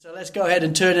So let's go ahead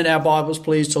and turn in our Bibles,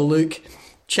 please, to Luke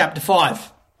chapter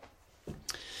 5.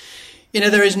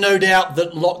 There is no doubt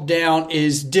that lockdown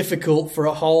is difficult for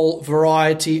a whole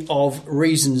variety of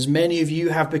reasons. Many of you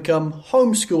have become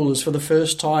homeschoolers for the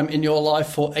first time in your life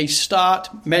for a start.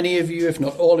 Many of you, if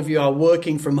not all of you, are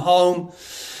working from home.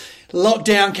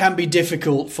 Lockdown can be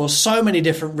difficult for so many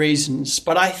different reasons,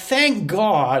 but I thank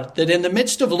God that in the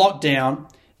midst of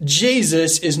lockdown,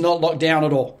 Jesus is not locked down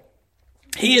at all.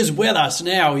 He is with us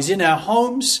now. He's in our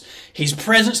homes. He's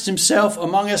presenced himself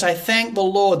among us. I thank the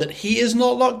Lord that he is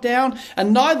not locked down,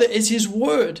 and neither is his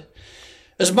word.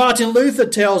 As Martin Luther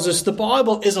tells us, the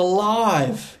Bible is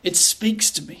alive. It speaks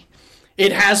to me.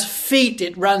 It has feet.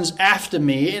 It runs after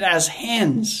me. It has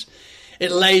hands.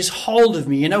 It lays hold of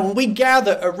me. When we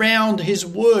gather around his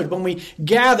word, when we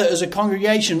gather as a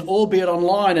congregation, albeit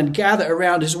online, and gather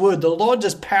around his word, the Lord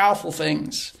does powerful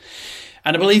things.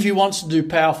 And I believe he wants to do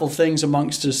powerful things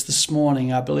amongst us this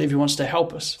morning. I believe he wants to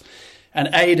help us and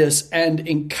aid us and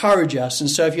encourage us. And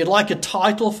so if you'd like a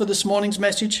title for this morning's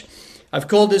message, I've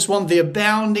called this one, The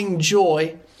Abounding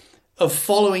Joy of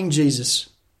Following Jesus.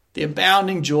 The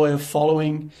Abounding Joy of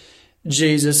Following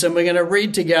Jesus. And we're going to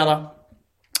read together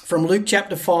from Luke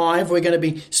chapter 5. We're going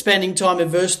to be spending time in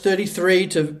verse 33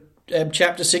 to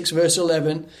chapter 6, verse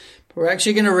 11. We're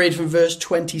actually going to read from verse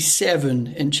 27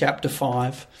 in chapter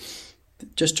 5.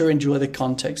 Just to enjoy the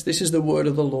context. This is the word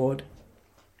of the Lord.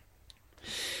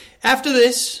 After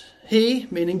this, he,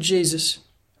 meaning Jesus,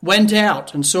 went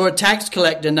out and saw a tax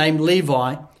collector named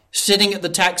Levi sitting at the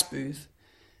tax booth.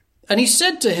 And he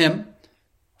said to him,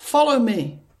 "Follow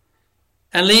me."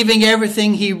 And leaving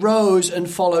everything, he rose and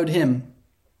followed him.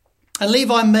 And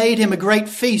Levi made him a great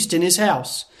feast in his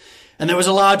house. And there was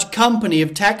a large company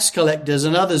of tax collectors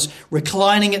and others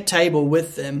reclining at table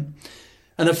with them.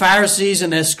 And the Pharisees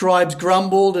and their scribes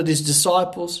grumbled at his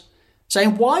disciples,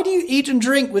 saying, "Why do you eat and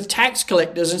drink with tax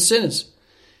collectors and sinners?"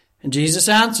 And Jesus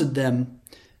answered them,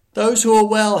 "Those who are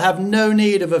well have no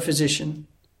need of a physician,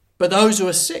 but those who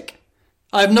are sick.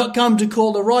 I have not come to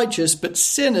call the righteous, but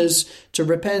sinners to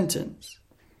repentance."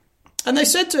 And they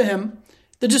said to him,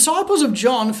 "The disciples of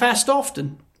John fast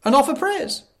often and offer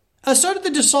prayers. And so did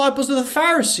the disciples of the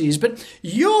Pharisees, but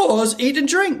yours eat and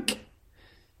drink."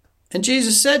 And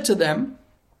Jesus said to them,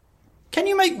 "Can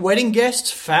you make wedding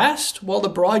guests fast while the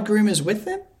bridegroom is with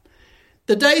them?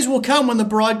 The days will come when the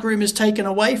bridegroom is taken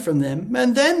away from them,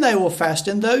 and then they will fast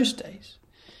in those days."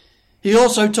 He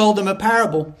also told them a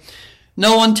parable.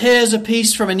 "No one tears a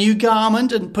piece from a new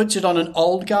garment and puts it on an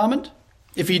old garment.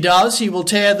 If he does, he will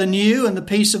tear the new, and the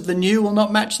piece of the new will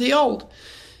not match the old.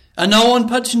 And no one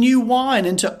puts new wine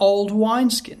into old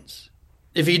wineskins.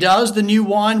 If he does, the new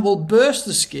wine will burst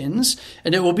the skins,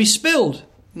 and it will be spilled,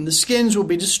 and the skins will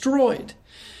be destroyed.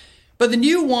 But the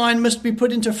new wine must be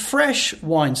put into fresh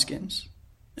wineskins.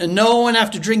 And no one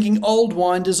after drinking old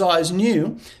wine desires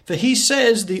new, for he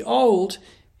says the old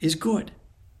is good."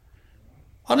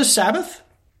 On a Sabbath,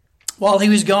 while he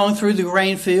was going through the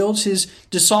grain fields, his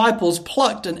disciples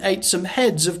plucked and ate some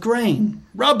heads of grain,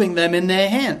 rubbing them in their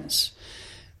hands.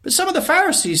 But some of the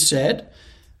Pharisees said,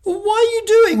 "Why are you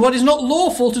doing what is not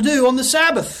lawful to do on the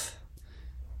Sabbath?"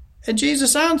 And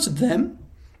Jesus answered them,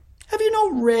 "Have you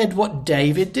not read what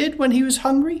David did when he was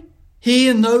hungry? He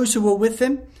and those who were with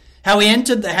him, how he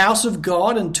entered the house of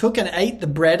God and took and ate the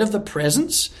bread of the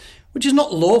presence, which is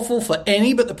not lawful for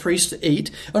any but the priest to eat,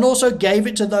 and also gave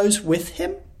it to those with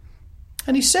him?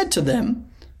 And he said to them,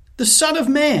 the Son of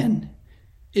Man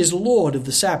is Lord of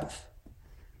the Sabbath."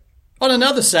 On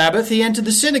another Sabbath, he entered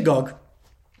the synagogue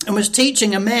and was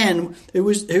teaching a man who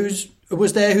was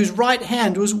there whose right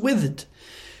hand was withered.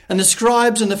 And the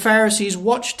scribes and the Pharisees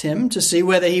watched him to see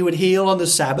whether he would heal on the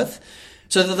Sabbath,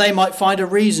 so that they might find a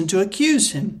reason to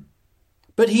accuse him.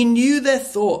 But he knew their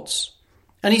thoughts.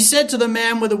 And he said to the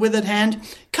man with the withered hand,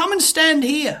 "Come and stand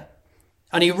here."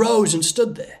 And he rose and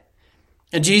stood there.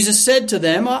 And Jesus said to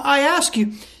them, I ask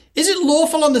you, is it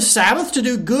lawful on the Sabbath to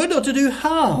do good or to do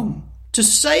harm, to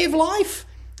save life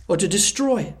or to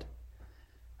destroy it?"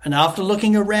 And after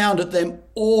looking around at them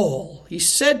all, he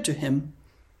said to him,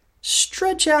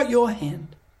 "Stretch out your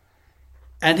hand."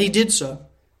 And he did so,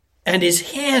 and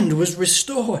his hand was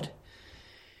restored.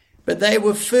 But they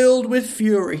were filled with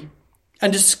fury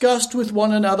and discussed with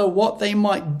one another what they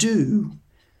might do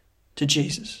to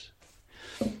Jesus.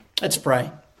 Let's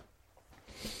pray.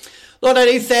 Lord, I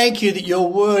do thank you that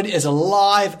your word is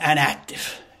alive and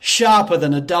active, sharper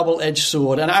than a double-edged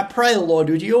sword. And I pray,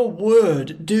 Lord, would your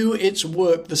word do its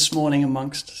work this morning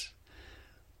amongst us?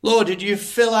 Lord, did you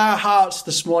fill our hearts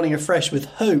this morning afresh with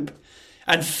hope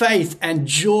and faith and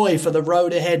joy for the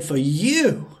road ahead, for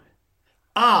you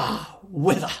are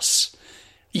with us.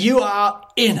 You are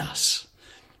in us.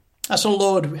 So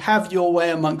Lord, have your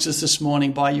way amongst us this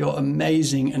morning by your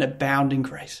amazing and abounding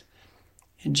grace.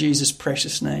 In Jesus'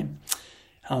 precious name.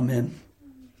 Amen.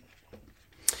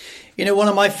 You know, one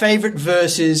of my favorite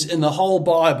verses in the whole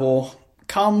Bible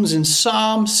comes in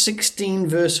Psalm 16,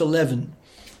 verse 11,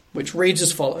 which reads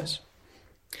as follows.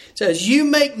 It says, "You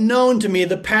make known to me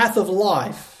the path of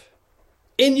life.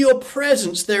 In your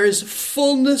presence there is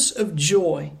fullness of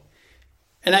joy,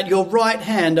 and at your right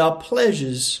hand are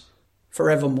pleasures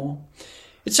forevermore."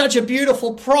 It's such a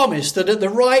beautiful promise that at the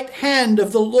right hand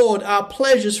of the Lord are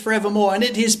pleasures forevermore. And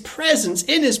in his presence,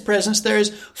 there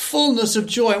is fullness of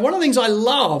joy. And one of the things I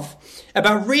love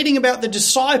about reading about the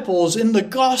disciples in the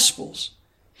Gospels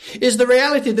is the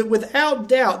reality that without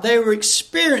doubt they were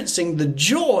experiencing the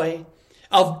joy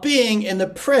of being in the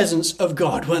presence of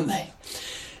God, weren't they?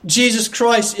 Jesus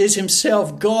Christ is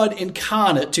himself God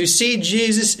incarnate. To see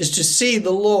Jesus is to see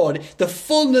the Lord. The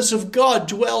fullness of God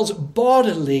dwells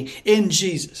bodily in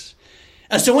Jesus.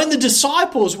 And so when the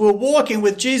disciples were walking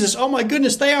with Jesus, oh my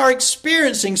goodness, they are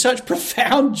experiencing such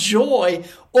profound joy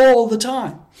all the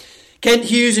time. Kent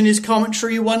Hughes in his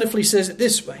commentary wonderfully says it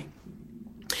this way.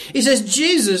 He says,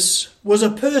 Jesus was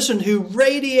a person who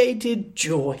radiated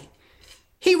joy.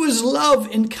 He was love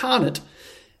incarnate,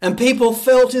 and people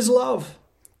felt his love.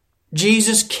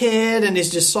 Jesus cared and his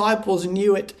disciples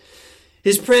knew it.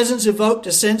 His presence evoked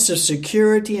a sense of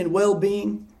security and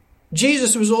well-being.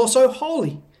 Jesus was also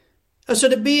holy. And so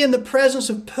to be in the presence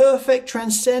of perfect,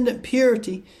 transcendent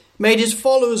purity made his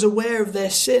followers aware of their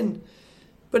sin.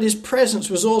 But his presence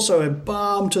was also a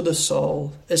balm to the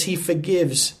soul as he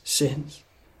forgives sins.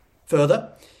 Further,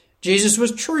 Jesus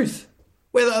was truth,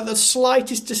 without the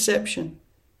slightest deception.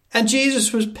 And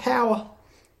Jesus was power.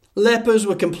 Lepers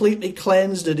were completely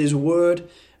cleansed at his word,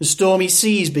 and stormy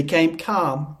seas became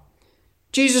calm.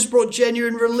 Jesus brought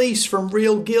genuine release from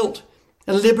real guilt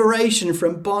and liberation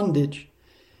from bondage.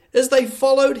 As they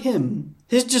followed him,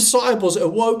 his disciples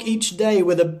awoke each day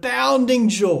with abounding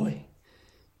joy,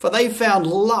 for they found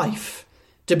life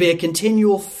to be a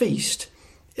continual feast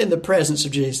in the presence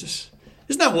of Jesus.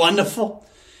 Isn't that wonderful?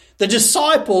 The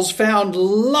disciples found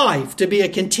life to be a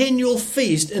continual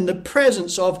feast in the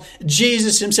presence of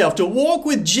Jesus himself. To walk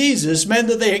with Jesus meant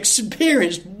that they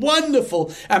experienced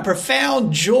wonderful and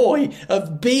profound joy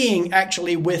of being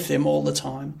actually with him all the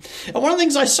time. And one of the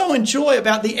things I so enjoy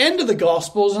about the end of the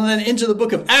Gospels and then into the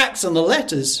book of Acts and the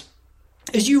letters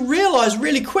is you realize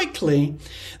really quickly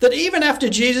that even after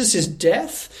Jesus'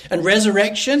 death and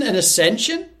resurrection and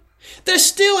ascension, they're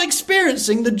still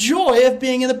experiencing the joy of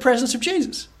being in the presence of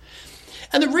Jesus.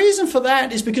 And the reason for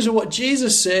that is because of what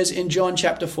Jesus says in John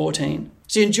chapter 14.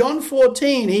 See, in John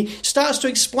 14, he starts to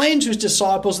explain to his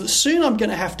disciples that soon I'm going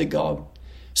to have to go.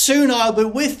 Soon I'll be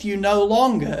with you no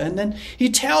longer. And then he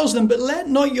tells them, but let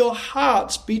not your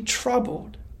hearts be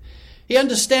troubled. He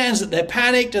understands that they're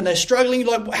panicked and they're struggling.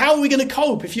 Like, how are we going to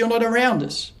cope if you're not around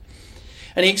us?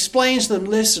 And he explains to them,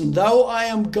 listen, though I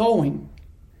am going,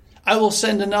 I will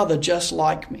send another just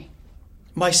like me,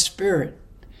 my Spirit.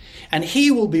 And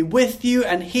he will be with you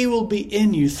and he will be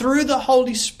in you. Through the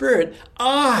Holy Spirit,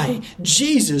 I,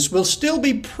 Jesus, will still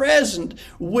be present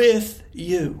with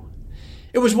you.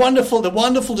 It was wonderful, the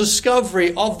wonderful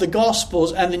discovery of the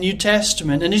Gospels and the New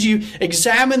Testament. And as you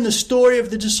examine the story of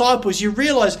the disciples, you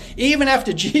realize even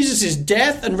after Jesus'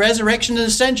 death and resurrection and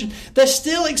ascension, they're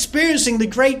still experiencing the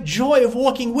great joy of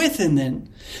walking with him then.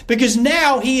 Because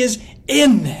now he is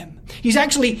in them. He's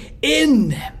actually in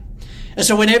them. And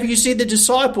so whenever you see the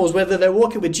disciples, whether they're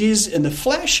walking with Jesus in the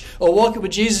flesh or walking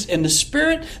with Jesus in the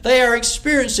Spirit, they are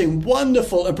experiencing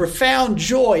wonderful and profound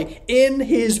joy in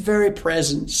his very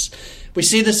presence. We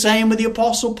see the same with the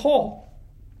Apostle Paul.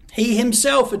 He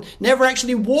himself had never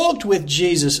actually walked with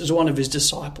Jesus as one of his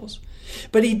disciples,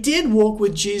 but he did walk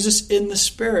with Jesus in the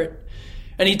Spirit.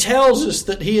 And he tells us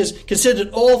that he has considered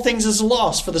all things as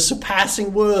loss for the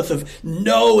surpassing worth of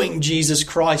knowing Jesus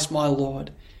Christ, my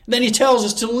Lord. Then he tells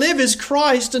us to live is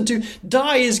Christ and to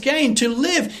die is gain. To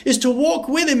live is to walk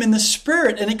with him in the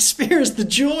Spirit and experience the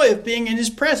joy of being in his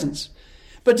presence.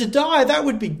 But to die, that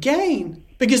would be gain,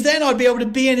 because then I'd be able to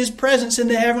be in his presence in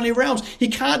the heavenly realms. He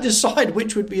can't decide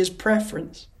which would be his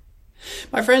preference.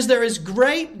 My friends, there is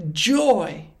great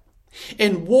joy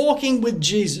in walking with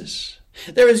Jesus.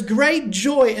 There is great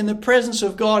joy in the presence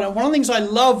of God. And one of the things I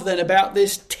love then about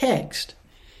this text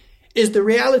is the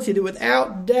reality that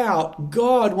without doubt,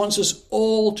 God wants us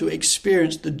all to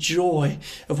experience the joy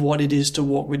of what it is to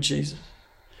walk with Jesus.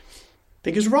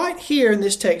 Because right here in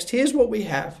this text, here's what we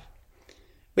have.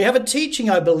 We have a teaching,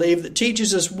 I believe, that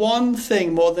teaches us one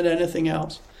thing more than anything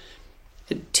else.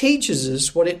 It teaches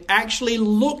us what it actually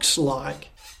looks like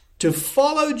to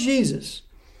follow Jesus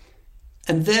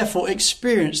and therefore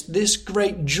experience this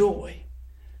great joy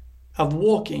of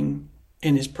walking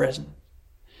in his presence.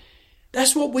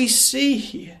 That's what we see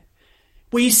here.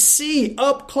 We see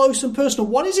up close and personal,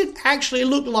 what does it actually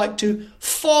look like to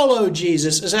follow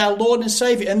Jesus as our Lord and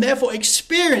Savior and therefore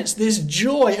experience this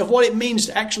joy of what it means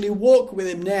to actually walk with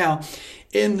him now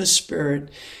in the Spirit.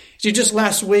 See, just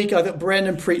last week, I thought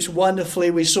Brendan preached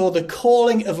wonderfully. We saw the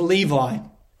calling of Levi.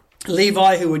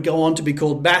 Levi, who would go on to be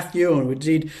called Matthew and would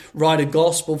indeed write a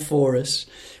gospel for us.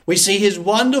 We see his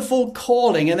wonderful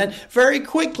calling, and then very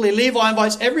quickly Levi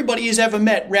invites everybody he's ever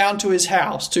met round to his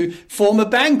house to form a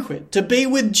banquet, to be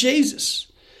with Jesus.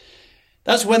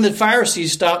 That's when the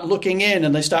Pharisees start looking in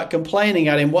and they start complaining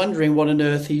at him, wondering what on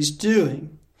earth he's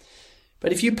doing.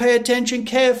 But if you pay attention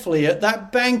carefully, at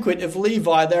that banquet of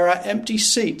Levi, there are empty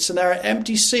seats, and there are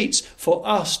empty seats for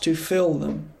us to fill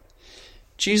them.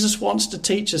 Jesus wants to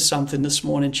teach us something this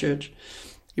morning, church.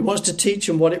 He wants to teach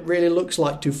them what it really looks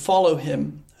like to follow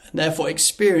him, and therefore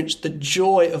experience the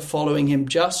joy of following him,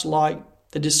 just like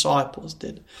the disciples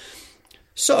did.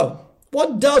 So,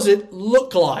 what does it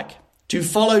look like to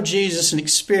follow Jesus and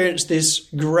experience this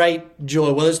great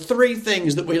joy? Well, there's three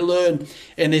things that we learn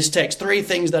in this text, three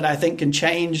things that I think can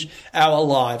change our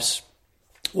lives.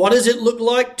 What does it look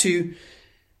like to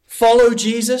follow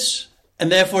Jesus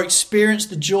and therefore experience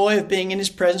the joy of being in his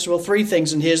presence? Well, three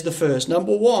things, and here's the first.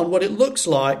 Number one, what it looks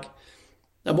like,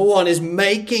 number one, is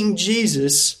making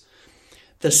Jesus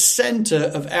the center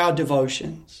of our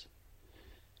devotions.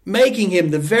 Making him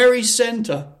the very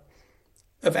center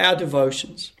of our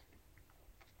devotions.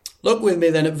 Look with me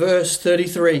then at verse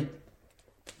 33.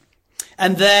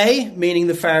 And they, meaning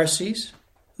the Pharisees,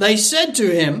 they said to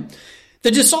him,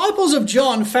 the disciples of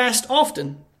John fast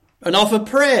often and offer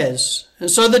prayers,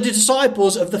 and so the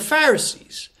disciples of the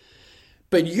Pharisees.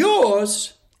 But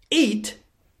yours eat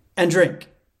and drink.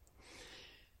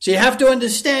 So you have to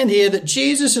understand here that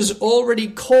Jesus has already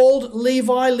called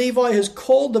Levi. Levi has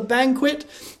called the banquet.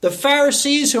 The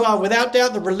Pharisees, who are without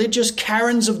doubt the religious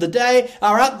Karens of the day,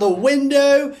 are at the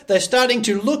window. They're starting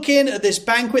to look in at this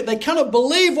banquet. They cannot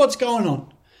believe what's going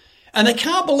on. And they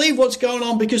can't believe what's going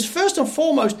on because first and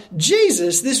foremost,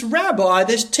 Jesus, this rabbi,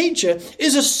 this teacher,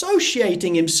 is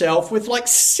associating himself with like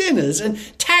sinners and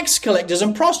tax collectors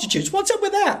and prostitutes. What's up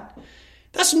with that?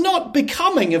 That's not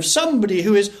becoming of somebody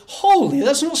who is holy.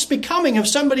 That's not becoming of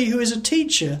somebody who is a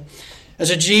teacher. And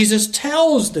so Jesus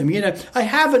tells them, I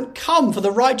haven't come for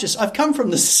the righteous. I've come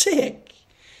from the sick.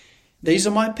 These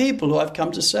are my people who I've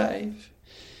come to save.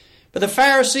 But the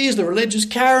Pharisees, the religious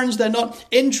Karens, they're not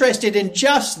interested in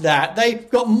just that. They've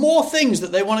got more things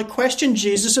that they want to question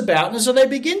Jesus about. And so they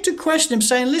begin to question him,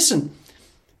 saying, listen,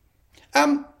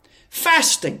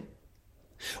 fasting.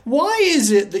 Why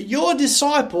is it that your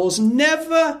disciples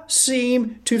never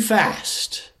seem to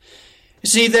fast? You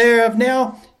see, they are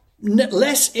now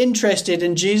less interested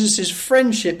in Jesus'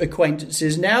 friendship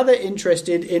acquaintances. Now they're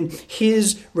interested in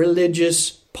his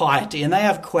religious piety, and they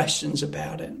have questions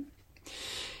about it.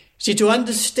 See, to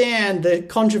understand the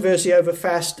controversy over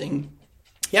fasting,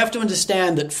 you have to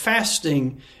understand that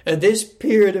fasting at this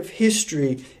period of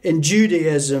history in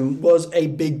Judaism was a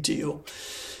big deal.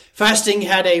 Fasting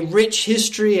had a rich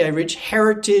history, a rich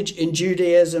heritage in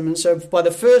Judaism. And so by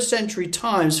the first century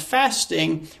times,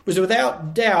 fasting was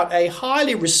without doubt a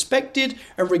highly respected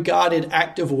and regarded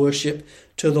act of worship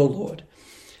to the Lord.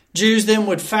 Jews then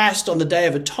would fast on the Day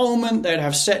of Atonement. They'd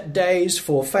have set days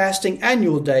for fasting,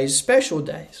 annual days, special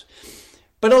days.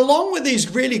 But along with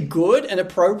these really good and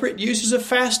appropriate uses of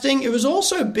fasting, it was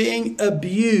also being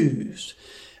abused.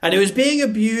 And it was being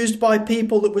abused by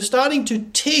people that were starting to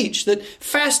teach that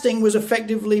fasting was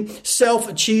effectively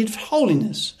self-achieved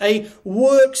holiness, a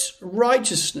works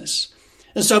righteousness.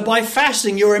 And so by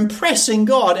fasting, you're impressing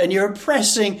God and you're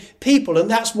impressing people. And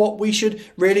that's what we should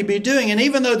really be doing. And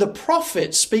even though the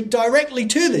prophets speak directly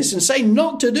to this and say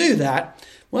not to do that,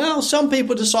 well, some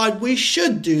people decide we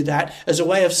should do that as a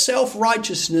way of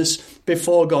self-righteousness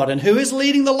before God. And who is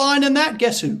leading the line in that?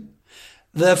 Guess who?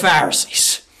 The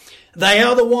Pharisees. They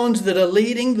are the ones that are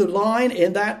leading the line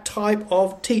in that type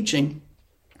of teaching.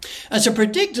 And so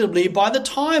predictably, by the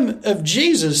time of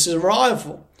Jesus'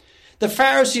 arrival, the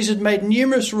Pharisees had made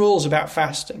numerous rules about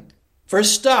fasting. For a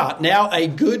start, now a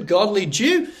good godly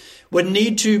Jew would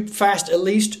need to fast at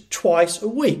least twice a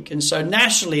week. And so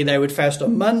nationally, they would fast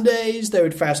on Mondays, they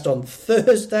would fast on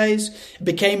Thursdays. It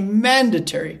became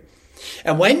mandatory.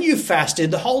 And when you fasted,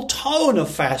 the whole tone of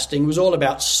fasting was all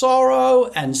about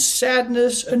sorrow and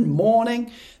sadness and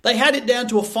mourning. They had it down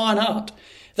to a fine art.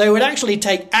 They would actually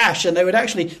take ash and they would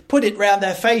actually put it round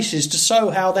their faces to show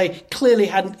how they clearly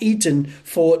hadn't eaten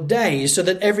for days, so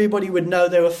that everybody would know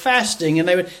they were fasting, and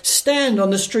they would stand on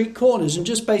the street corners and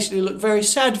just basically look very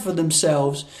sad for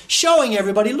themselves, showing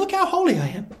everybody, look how holy I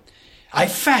am. I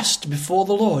fast before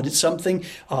the Lord. It's something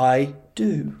I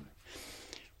do.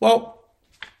 Well,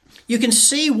 you can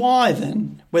see why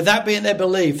then, with that being their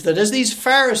belief, that as these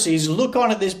Pharisees look on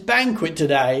at this banquet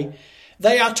today,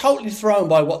 they are totally thrown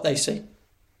by what they see.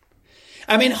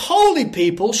 I mean, holy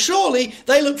people, surely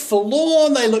they look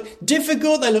forlorn, they look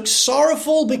difficult, they look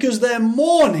sorrowful because they're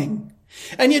mourning.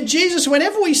 And yet Jesus,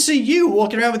 whenever we see you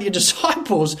walking around with your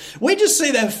disciples, we just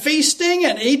see them feasting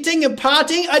and eating and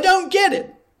partying. I don't get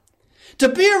it. To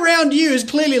be around you is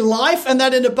clearly life, and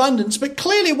that in abundance, but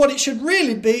clearly what it should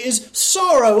really be is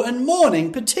sorrow and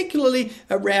mourning, particularly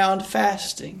around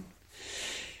fasting.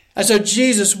 And so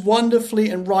Jesus wonderfully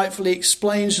and rightfully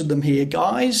explains to them here,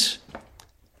 guys,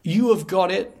 you have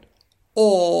got it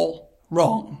all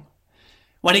wrong.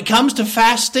 When it comes to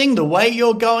fasting, the way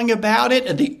you're going about it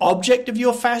and the object of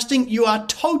your fasting, you are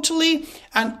totally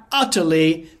and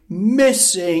utterly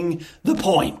missing the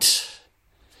point.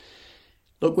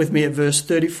 Look with me at verse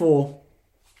 34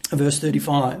 and verse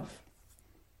 35.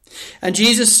 And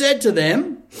Jesus said to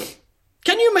them,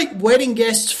 can you make wedding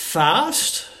guests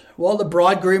fast while the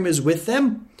bridegroom is with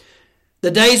them?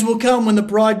 The days will come when the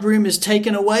bridegroom is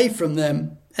taken away from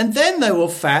them, and then they will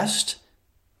fast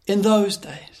in those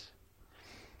days.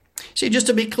 See, just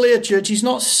to be clear, church, he's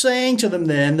not saying to them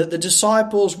then that the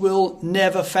disciples will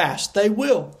never fast. They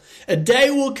will. A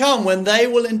day will come when they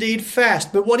will indeed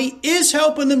fast. But what he is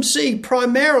helping them see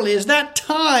primarily is that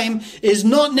time is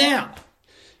not now.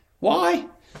 Why?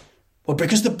 Well,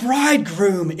 because the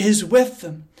bridegroom is with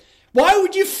them. Why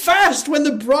would you fast when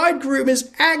the bridegroom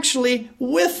is actually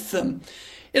with them?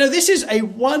 You know, this is a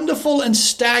wonderful and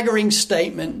staggering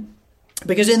statement,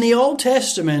 because in the Old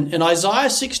Testament, in Isaiah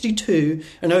 62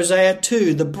 and Hosea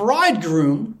 2, the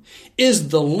bridegroom is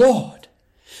the Lord.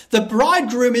 The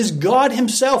bridegroom is God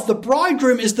himself. The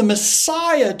bridegroom is the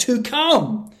Messiah to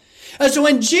come. And so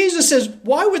when Jesus says,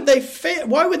 why would they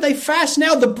fast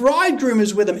now? The bridegroom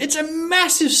is with them. It's a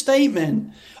massive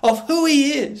statement of who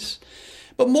he is.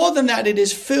 But more than that, it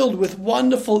is filled with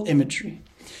wonderful imagery.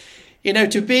 You know,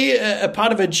 to be a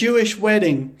part of a Jewish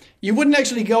wedding, you wouldn't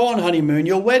actually go on honeymoon.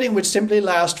 Your wedding would simply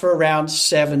last for around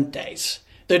 7 days.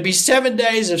 There'd be 7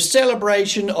 days of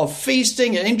celebration, of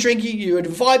feasting and drinking. You would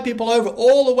invite people over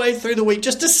all the way through the week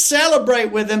just to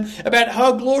celebrate with them about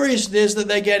how glorious it is that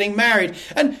they're getting married.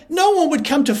 And no one would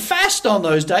come to fast on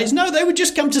those days. No, they would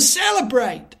just come to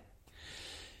celebrate.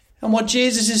 And what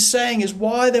Jesus is saying is,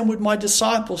 why then would my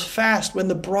disciples fast when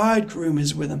the bridegroom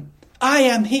is with them? I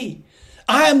am he.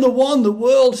 I am the one the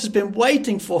world has been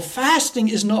waiting for. Fasting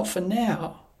is not for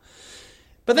now.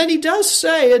 But then he does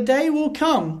say a day will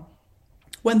come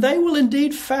when they will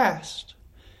indeed fast.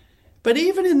 But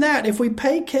even in that, if we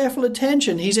pay careful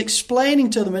attention, he's explaining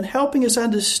to them and helping us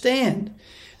understand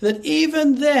that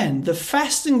even then, the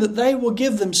fasting that they will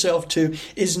give themselves to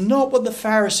is not what the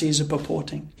Pharisees are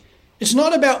purporting. It's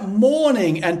not about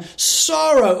mourning and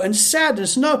sorrow and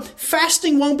sadness. No,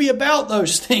 fasting won't be about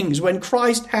those things when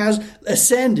Christ has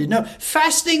ascended. No,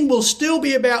 fasting will still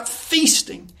be about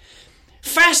feasting.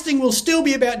 Fasting will still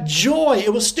be about joy.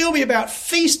 It will still be about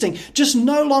feasting, just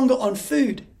no longer on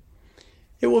food.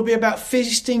 It will be about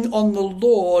feasting on the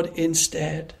Lord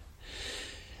instead.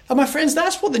 And my friends,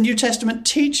 that's what the New Testament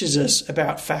teaches us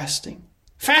about fasting.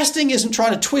 Fasting isn't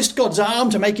trying to twist God's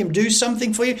arm to make him do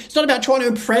something for you. It's not about trying to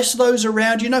impress those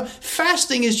around you. No,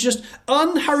 fasting is just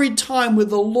unhurried time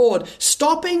with the Lord,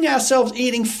 stopping ourselves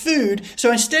eating food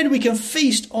so instead we can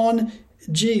feast on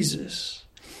Jesus.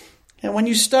 And when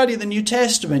you study the New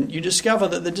Testament, you discover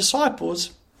that the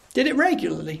disciples did it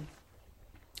regularly.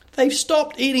 They've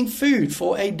stopped eating food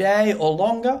for a day or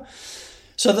longer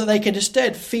so that they can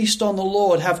instead feast on the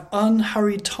Lord, have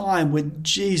unhurried time with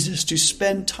Jesus, to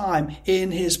spend time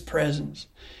in his presence.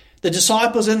 The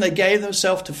disciples then, they gave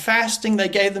themselves to fasting. They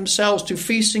gave themselves to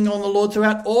feasting on the Lord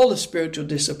throughout all the spiritual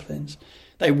disciplines.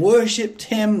 They worshipped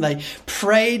him. They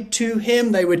prayed to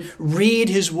him. They would read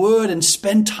his word and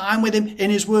spend time with him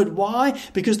in his word. Why?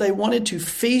 Because they wanted to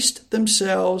feast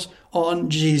themselves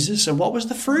on Jesus. And what was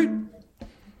the fruit?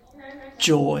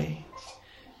 Joy.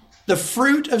 The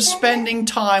fruit of spending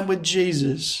time with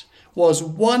Jesus was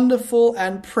wonderful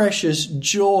and precious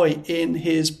joy in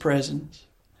his presence.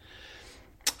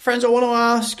 Friends, I want to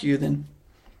ask you then,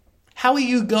 how are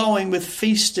you going with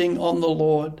feasting on the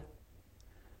Lord?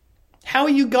 How are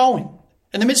you going?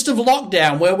 In the midst of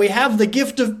lockdown, where we have the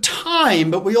gift of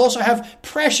time, but we also have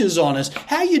pressures on us.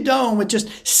 How are you doing with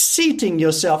just seating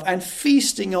yourself and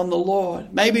feasting on the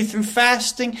Lord? Maybe through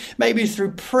fasting, maybe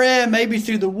through prayer, maybe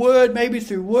through the word, maybe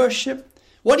through worship.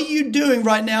 What are you doing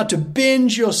right now to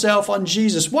binge yourself on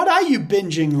Jesus? What are you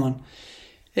binging on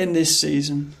in this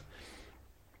season?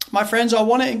 My friends, I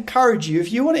want to encourage you,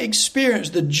 if you want to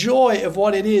experience the joy of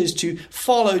what it is to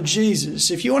follow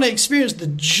Jesus, if you want to experience the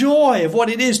joy of what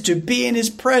it is to be in his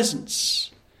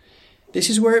presence, this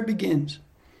is where it begins.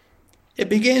 It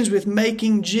begins with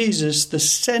making Jesus the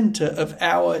center of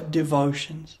our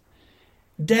devotions.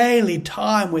 Daily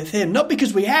time with him, not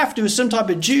because we have to as some type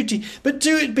of duty, but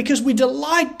do it because we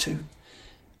delight to.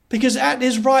 Because at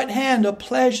his right hand are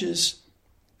pleasures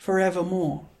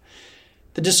forevermore.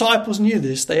 The disciples knew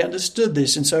this, they understood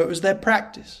this, and so it was their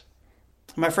practice.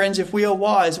 My friends, if we are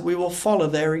wise, we will follow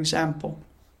their example.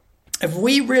 If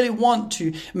we really want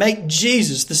to make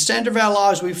Jesus the center of our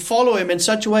lives, we follow him in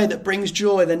such a way that brings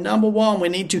joy, then number one, we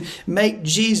need to make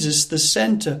Jesus the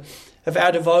center of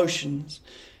our devotions.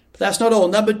 But that's not all.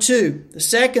 Number two, the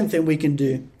second thing we can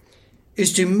do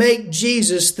is to make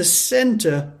Jesus the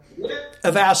center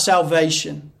of our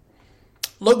salvation.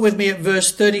 Look with me at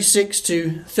verse 36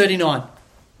 to 39.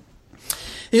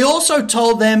 He also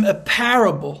told them a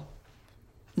parable.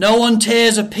 No one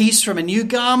tears a piece from a new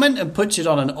garment and puts it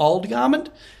on an old garment.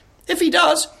 If he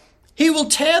does, he will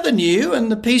tear the new, and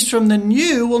the piece from the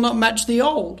new will not match the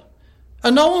old.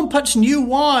 And no one puts new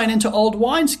wine into old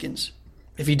wineskins.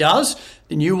 If he does,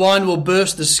 the new wine will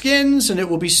burst the skins, and it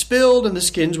will be spilled, and the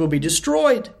skins will be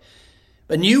destroyed.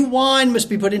 But new wine must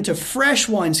be put into fresh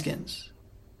wineskins.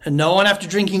 And no one after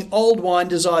drinking old wine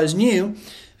desires new,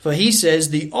 for he says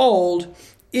the old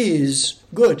is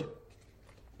good.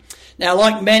 Now,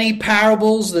 like many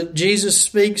parables that Jesus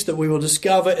speaks that we will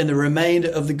discover in the remainder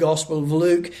of the Gospel of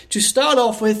Luke, to start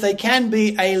off with, they can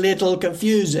be a little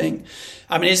confusing.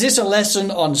 I mean, is this a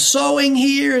lesson on sowing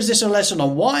here? Is this a lesson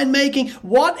on winemaking?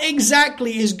 What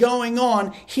exactly is going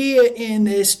on here in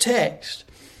this text?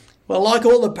 Well, like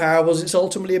all the parables, it's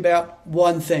ultimately about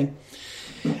one thing.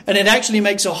 And it actually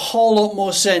makes a whole lot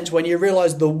more sense when you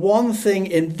realize the one thing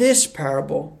in this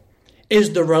parable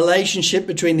is the relationship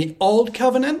between the old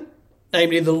covenant,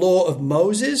 namely the law of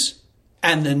Moses,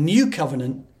 and the new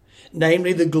covenant,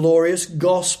 namely the glorious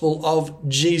gospel of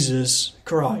Jesus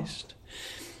Christ.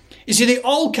 You see, the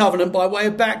old covenant, by way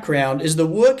of background, is the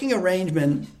working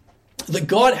arrangement that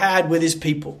God had with his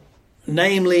people,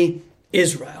 namely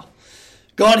Israel.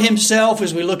 God himself,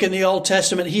 as we look in the Old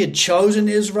Testament, he had chosen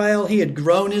Israel, he had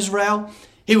grown Israel,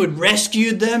 he would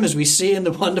rescue them, as we see in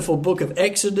the wonderful book of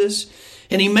Exodus,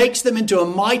 and he makes them into a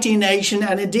mighty nation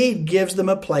and indeed gives them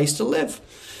a place to live.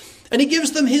 And he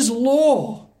gives them his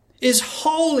law, his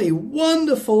holy,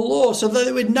 wonderful law, so that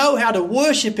they would know how to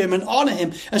worship him and honor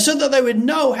him, and so that they would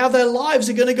know how their lives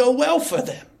are going to go well for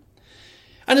them.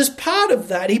 And as part of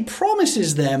that, he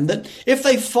promises them that if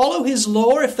they follow his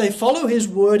law, if they follow his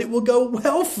word, it will go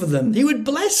well for them. He would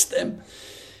bless them.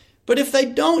 But if they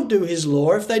don't do his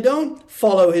law, if they don't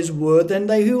follow his word, then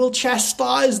he will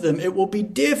chastise them. It will be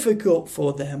difficult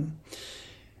for them.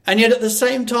 And yet at the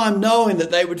same time, knowing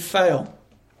that they would fail,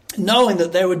 knowing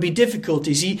that there would be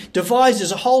difficulties, he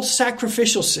devises a whole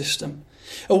sacrificial system,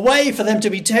 a way for them to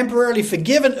be temporarily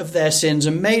forgiven of their sins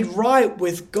and made right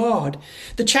with God.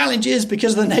 The challenge is,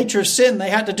 because of the nature of sin, they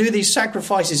had to do these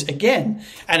sacrifices again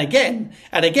and again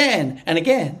and again and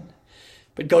again.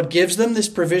 But God gives them this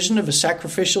provision of a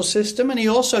sacrificial system, and he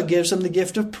also gives them the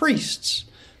gift of priests,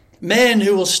 men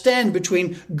who will stand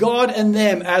between God and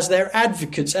them as their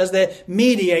advocates, as their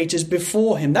mediators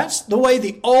before him. That's the way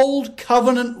the old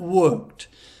covenant worked.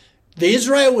 The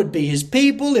Israel would be his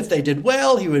people. If they did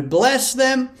well, he would bless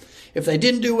them. If they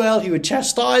didn't do well, he would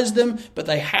chastise them. But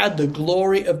they had the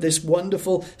glory of this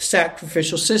wonderful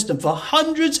sacrificial system. For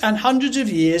hundreds and hundreds of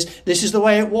years, this is the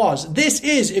way it was. This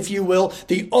is, if you will,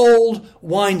 the old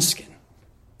wineskin.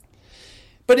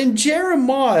 But in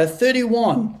Jeremiah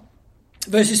 31,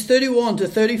 verses 31 to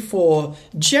 34,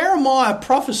 Jeremiah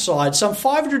prophesied some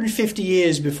 550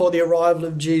 years before the arrival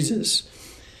of Jesus.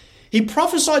 He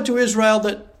prophesied to Israel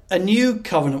that a new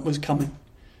covenant was coming,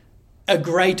 a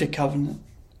greater covenant.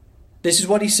 This is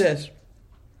what he says.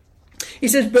 He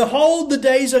says, "Behold, the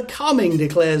days are coming,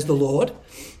 declares the Lord,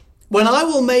 when I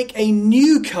will make a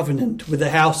new covenant with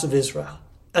the house of Israel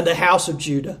and the house of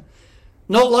Judah.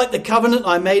 Not like the covenant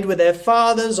I made with their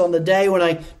fathers on the day when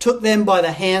I took them by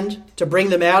the hand to bring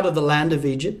them out of the land of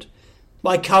Egypt,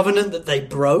 my covenant that they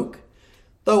broke,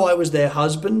 though I was their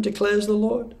husband, declares the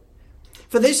Lord.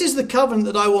 For this is the covenant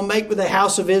that I will make with the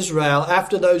house of Israel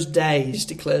after those days,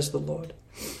 declares the Lord.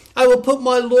 I will put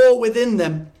my law within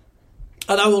them,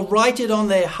 and I will write it on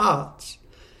their hearts.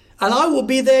 And I will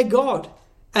be their God,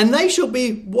 and they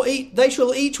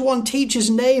shall each one teach his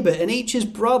neighbor and each his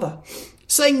brother,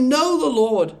 saying, Know the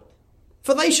Lord,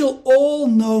 for they shall all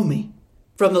know me,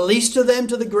 from the least of them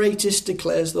to the greatest,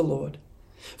 declares the Lord.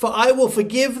 For I will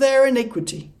forgive their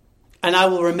iniquity, and I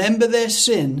will remember their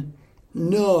sin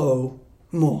no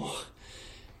more.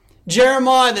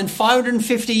 Jeremiah, then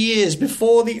 550 years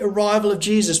before the arrival of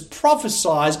Jesus,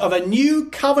 prophesies of a new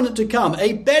covenant to come,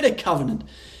 a better covenant,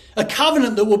 a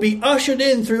covenant that will be ushered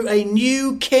in through a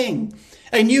new king,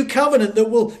 a new covenant that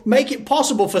will make it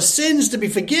possible for sins to be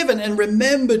forgiven and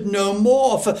remembered no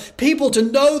more, for people to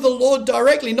know the Lord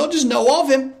directly, not just know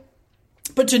of him,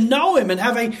 but to know him and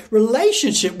have a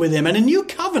relationship with him, and a new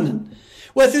covenant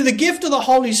where through the gift of the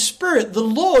Holy Spirit, the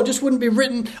law just wouldn't be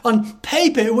written on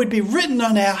paper, it would be written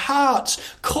on our hearts,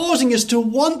 causing us to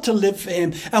want to live for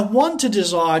him and want to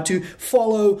desire to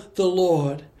follow the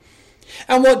Lord.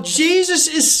 And what Jesus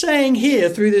is saying here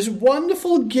through this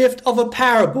wonderful gift of a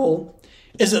parable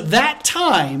is that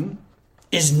time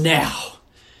is now.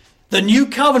 The new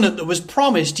covenant that was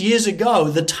promised years ago,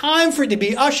 the time for it to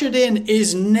be ushered in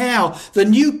is now. The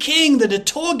new king that it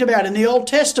talked about in the Old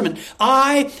Testament,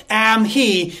 I am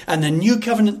he, and the new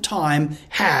covenant time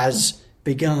has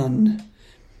begun.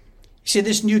 You see,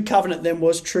 this new covenant then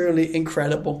was truly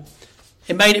incredible.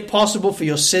 It made it possible for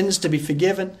your sins to be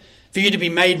forgiven, for you to be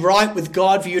made right with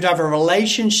God, for you to have a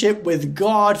relationship with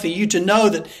God, for you to know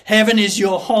that heaven is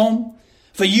your home,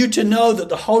 for you to know that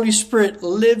the Holy Spirit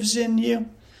lives in you.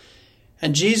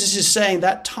 And Jesus is saying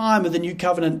that time of the new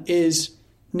covenant is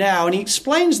now. And he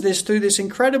explains this through this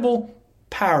incredible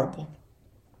parable.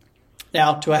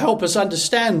 Now, to help us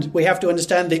understand, we have to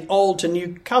understand the old to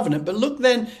new covenant. But look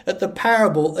then at the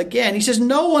parable again. He says,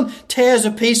 no one tears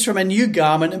a piece from a new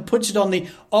garment and puts it on the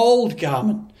old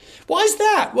garment. Why is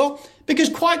that? Well, because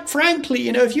quite frankly,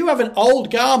 if you have an old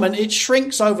garment, it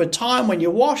shrinks over time when you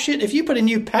wash it. If you put a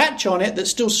new patch on it that's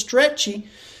still stretchy,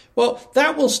 well,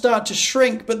 that will start to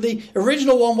shrink, but the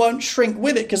original one won't shrink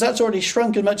with it because that's already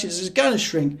shrunk as much as it's going to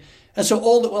shrink. And so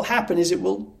all that will happen is it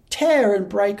will tear and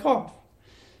break off.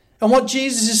 And what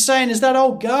Jesus is saying is that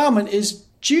old garment is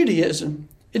Judaism.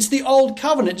 It's the old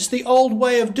covenant. It's the old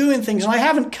way of doing things. And I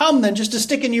haven't come then just to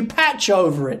stick a new patch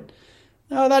over it.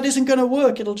 No, that isn't going to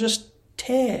work. It'll just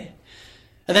tear.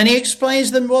 And then he explains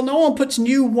to them, well, no one puts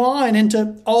new wine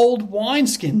into old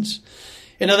wineskins.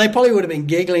 They probably would have been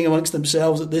giggling amongst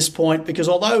themselves at this point, because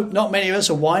although not many of us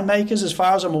are winemakers, as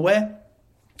far as I'm aware,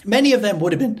 many of them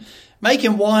would have been.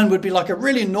 Making wine would be like a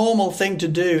really normal thing to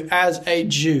do as a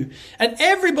Jew. And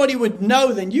everybody would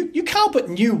know then you can't put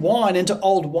new wine into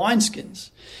old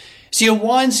wineskins. See, a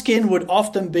wineskin would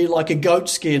often be like a goat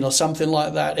skin or something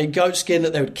like that. A goat skin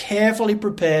that they would carefully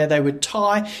prepare, they would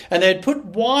tie, and they'd put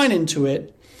wine into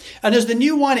it. And as the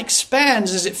new wine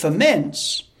expands, as it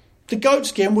ferments, the goat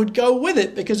skin would go with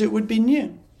it because it would be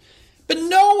new. But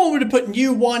no one would have put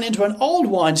new wine into an old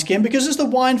wineskin, because as the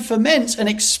wine ferments and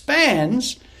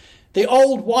expands, the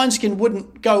old wineskin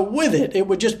wouldn't go with it. It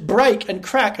would just break and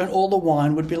crack and all the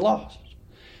wine would be lost.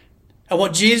 And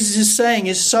what Jesus is saying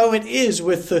is so it is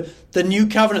with the new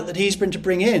covenant that he's been to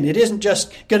bring in. It isn't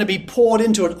just going to be poured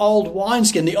into an old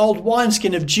wineskin, the old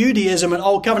wineskin of Judaism and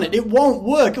old covenant. It won't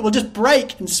work. It will just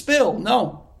break and spill.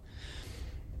 No.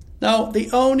 No, the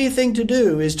only thing to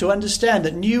do is to understand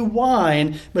that new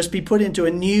wine must be put into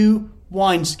a new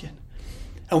wineskin.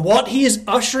 And what he is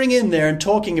ushering in there and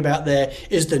talking about there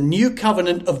is the new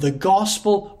covenant of the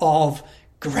gospel of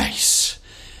grace.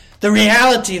 The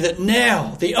reality that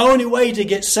now the only way to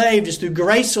get saved is through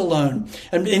grace alone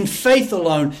and in faith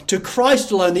alone, to Christ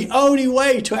alone. The only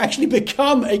way to actually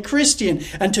become a Christian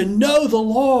and to know the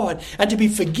Lord and to be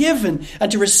forgiven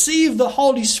and to receive the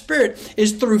Holy Spirit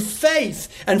is through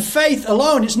faith, and faith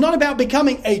alone. It's not about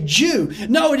becoming a Jew.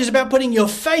 No, it is about putting your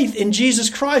faith in Jesus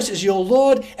Christ as your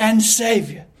Lord and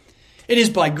Savior. It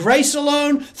is by grace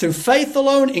alone, through faith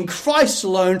alone, in Christ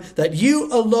alone, that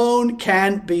you alone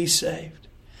can be saved.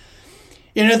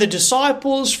 The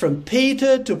disciples from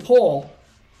Peter to Paul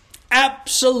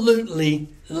absolutely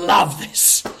love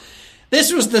this.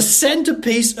 This was the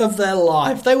centerpiece of their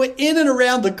life. They were in and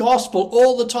around the gospel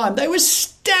all the time. They were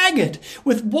staggered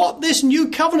with what this new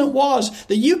covenant was,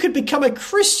 that you could become a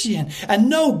Christian and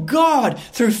know God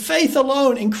through faith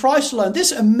alone in Christ alone.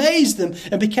 This amazed them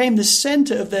and became the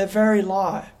center of their very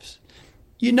lives.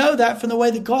 You know that from the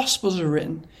way the Gospels are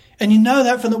written. And you know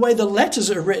that from the way the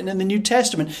letters are written in the New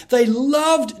Testament. They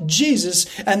loved Jesus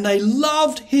and they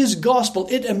loved his gospel.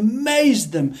 It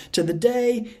amazed them to the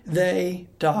day they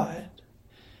died.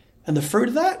 And the fruit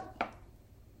of that?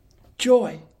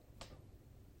 Joy.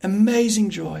 Amazing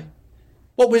joy.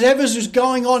 Whatever was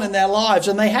going on in their lives,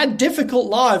 and they had difficult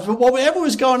lives, but whatever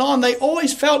was going on, they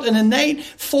always felt an innate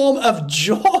form of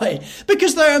joy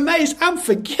because they're amazed. I'm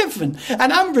forgiven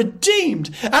and I'm redeemed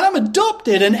and I'm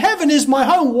adopted and heaven is my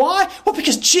home. Why? Well,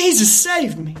 because Jesus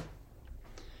saved me.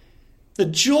 The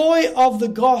joy of the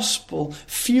gospel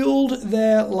fueled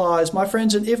their lives, my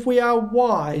friends, and if we are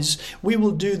wise, we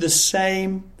will do the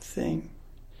same thing.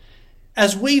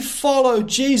 As we follow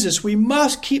Jesus, we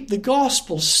must keep the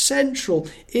gospel central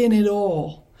in it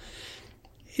all.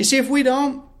 You see, if we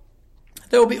don't,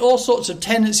 there will be all sorts of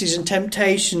tendencies and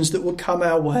temptations that will come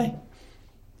our way.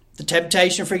 The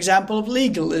temptation, for example, of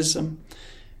legalism.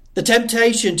 The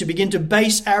temptation to begin to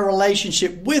base our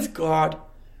relationship with God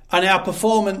on our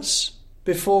performance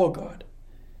before God.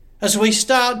 As we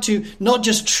start to not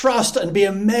just trust and be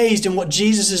amazed in what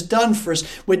Jesus has done for us,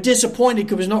 we're disappointed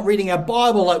because we're not reading our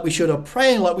Bible like we should or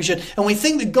praying like we should. And we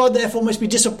think that God therefore must be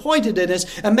disappointed in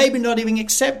us and maybe not even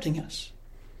accepting us.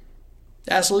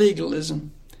 That's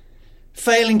legalism.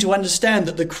 Failing to understand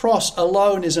that the cross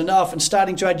alone is enough and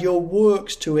starting to add your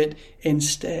works to it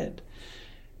instead.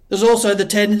 There's also the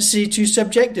tendency to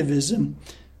subjectivism,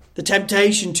 the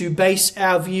temptation to base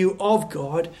our view of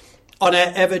God on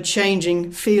our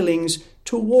ever-changing feelings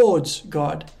towards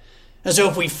God. And so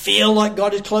if we feel like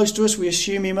God is close to us, we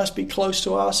assume he must be close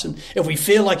to us. And if we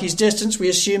feel like he's distant, we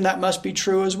assume that must be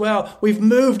true as well. We've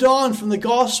moved on from the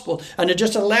gospel and are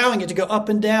just allowing it to go up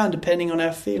and down depending on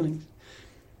our feelings.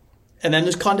 And then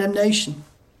there's condemnation.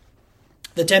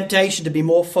 The temptation to be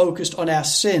more focused on our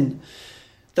sin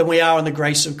than we are on the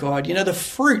grace of God. You know, the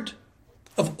fruit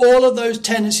of all of those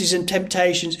tendencies and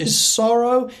temptations is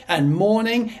sorrow and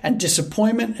mourning and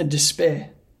disappointment and despair.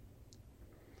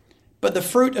 But the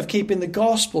fruit of keeping the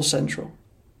gospel central,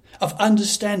 of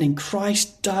understanding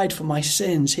Christ died for my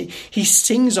sins. He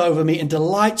sings over me and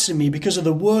delights in me because of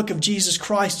the work of Jesus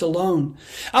Christ alone.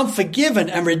 I'm forgiven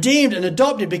and redeemed and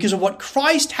adopted because of what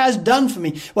Christ has done for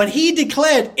me. When he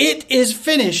declared, it is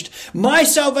finished, my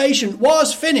salvation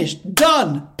was finished,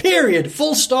 done, period,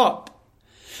 full stop.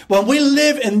 When we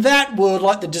live in that world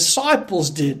like the disciples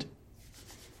did,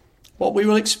 what we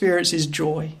will experience is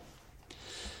joy.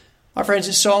 My friends,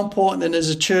 it's so important that as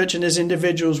a church and as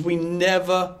individuals, we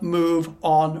never move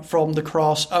on from the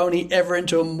cross, only ever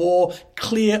into a more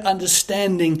clear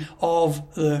understanding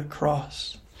of the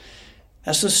cross.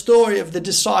 That's the story of the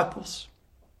disciples.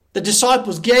 The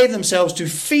disciples gave themselves to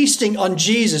feasting on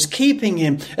Jesus, keeping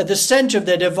him at the center of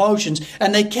their devotions,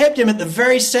 and they kept him at the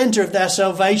very center of their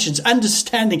salvations,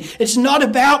 understanding it's not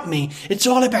about me, it's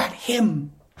all about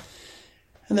him.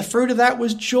 And the fruit of that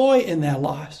was joy in their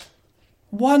lives.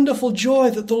 Wonderful joy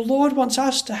that the Lord wants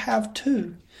us to have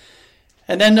too.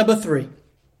 And then number 3,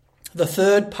 the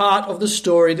third part of the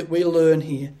story that we learn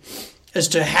here as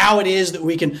to how it is that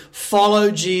we can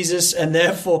follow Jesus and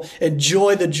therefore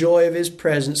enjoy the joy of his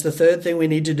presence. The third thing we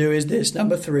need to do is this.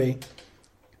 Number 3,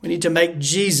 we need to make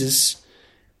Jesus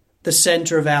the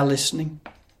center of our listening.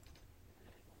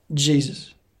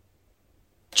 Jesus.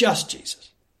 Just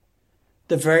Jesus.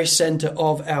 The very center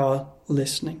of our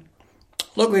listening.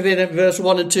 Look with it at verse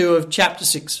 1 and 2 of chapter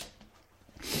 6.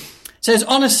 It says,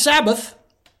 on a Sabbath,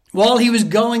 while he was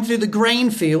going through the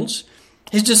grain fields,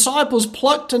 his disciples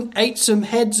plucked and ate some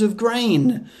heads of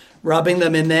grain, rubbing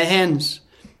them in their hands.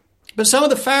 But some of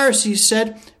the Pharisees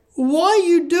said, why are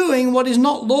you doing what is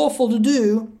not lawful to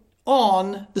do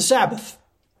on the Sabbath?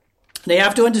 Now you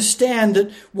have to understand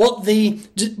that what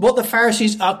the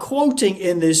Pharisees are quoting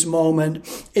in this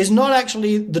moment is not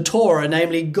actually the Torah,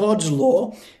 namely God's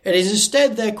law. It is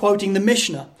instead they're quoting the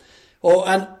Mishnah, or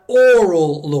an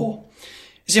oral law.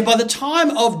 You see, by the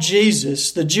time of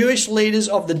Jesus, the Jewish leaders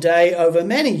of the day over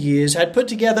many years had put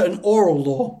together an oral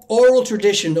law, oral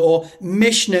tradition, or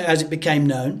Mishnah as it became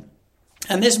known.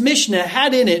 And this Mishnah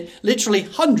had in it literally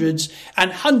hundreds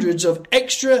and hundreds of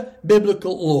extra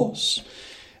biblical laws.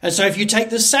 And so if you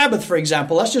take the Sabbath, for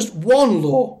example, that's just one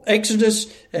law. Exodus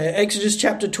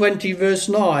chapter 20, verse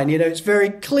 9. You know, it's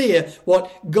very clear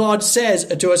what God says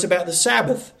to us about the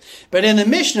Sabbath. But in the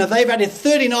Mishnah, they've added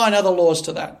 39 other laws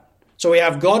to that. So we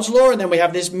have God's law and then we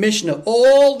have this Mishnah.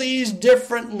 All these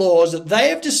different laws that they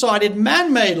have decided,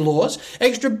 man-made laws,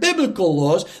 extra biblical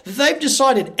laws, that they've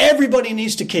decided everybody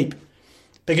needs to keep.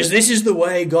 Because this is the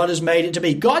way God has made it to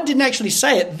be. God didn't actually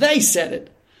say it, they said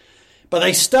it. But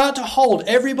they start to hold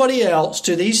everybody else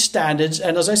to these standards.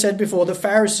 And as I said before, the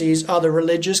Pharisees are the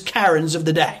religious Karens of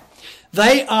the day.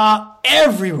 They are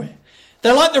everywhere.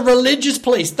 They're like the religious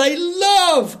police. They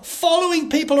love following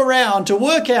people around to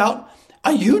work out,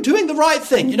 are you doing the right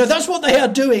thing? You know, that's what they are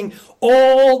doing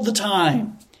all the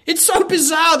time. It's so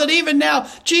bizarre that even now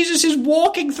Jesus is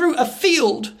walking through a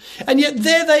field and yet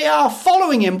there they are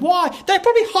following him. Why? They're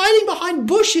probably hiding behind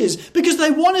bushes because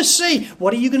they want to see,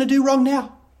 what are you going to do wrong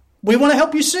now? We want to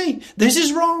help you see. This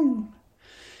is wrong.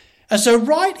 And so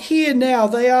right here now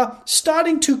they are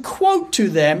starting to quote to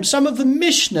them some of the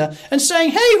Mishnah and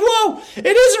saying, hey, whoa, it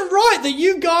isn't right that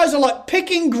you guys are like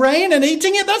picking grain and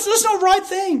eating it. That's not the right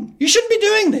thing. You shouldn't be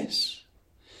doing this.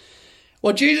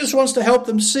 Well, Jesus wants to help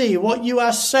them see what you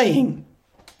are saying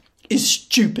is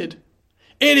stupid.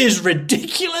 It is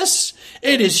ridiculous.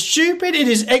 It is stupid. It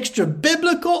is extra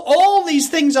biblical. All these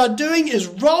things are doing is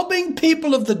robbing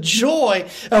people of the joy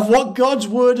of what God's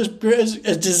word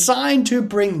is designed to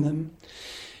bring them.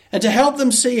 And to help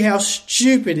them see how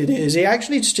stupid it is, he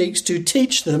actually seeks to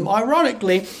teach them,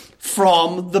 ironically,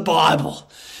 from the Bible.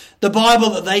 The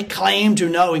Bible that they claim to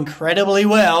know incredibly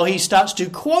well, he starts to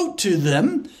quote to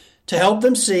them to help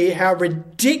them see how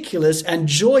ridiculous and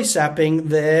joy-sapping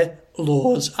their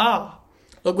laws are.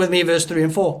 Look with me, verse 3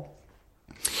 and 4.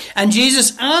 And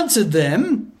Jesus answered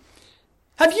them,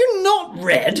 have you not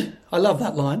read, I love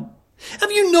that line,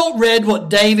 have you not read what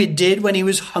David did when he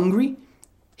was hungry,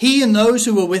 he and those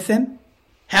who were with him,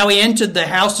 how he entered the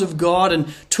house of God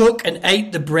and took and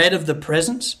ate the bread of the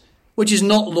presence, which is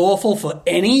not lawful for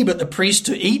any but the priest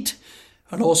to eat,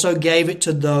 and also gave it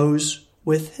to those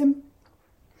with him?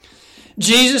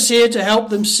 Jesus here, to help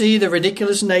them see the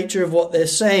ridiculous nature of what they're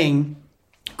saying,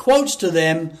 quotes to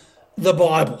them the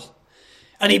Bible.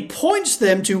 And he points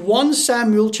them to 1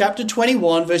 Samuel chapter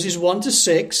 21, verses 1 to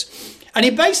 6. And he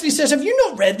basically says, have you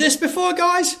not read this before,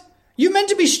 guys? You're meant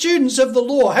to be students of the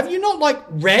law. Have you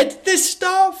not, read this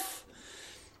stuff?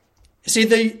 See,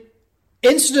 the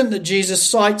incident that Jesus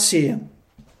cites here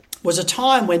was a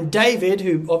time when David,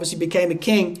 who obviously became a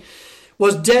king,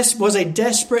 was a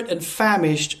desperate and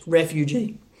famished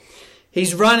refugee.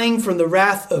 He's running from the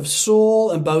wrath of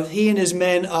Saul, and both he and his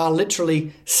men are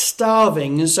literally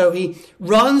starving. And so he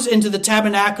runs into the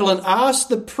tabernacle and asks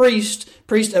the priest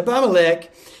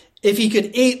Abimelech, if he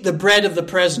could eat the bread of the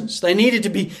presence. They needed to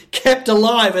be kept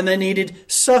alive and they needed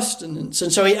sustenance.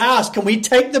 And so he asked, can we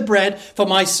take the bread for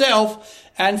myself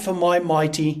and for my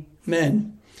mighty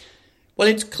men? Well,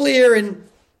 it's clear in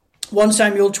 1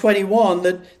 Samuel 21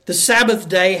 that the Sabbath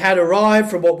day had arrived,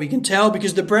 from what we can tell,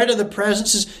 because the bread of the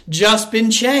presence has just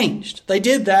been changed. They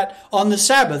did that on the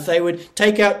Sabbath. They would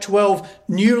take out 12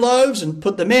 new loaves and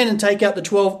put them in and take out the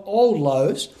 12 old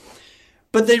loaves.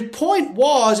 But the point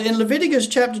was, in Leviticus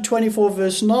chapter 24,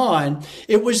 verse 9,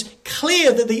 it was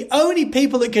clear that the only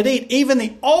people that could eat even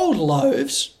the old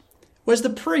loaves was the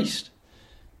priest.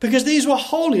 Because these were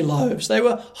holy loaves. They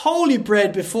were holy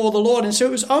bread before the Lord. And so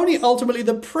it was only ultimately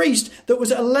the priest that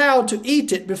was allowed to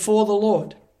eat it before the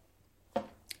Lord.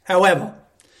 However,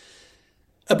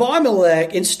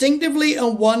 Abimelech instinctively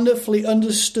and wonderfully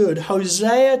understood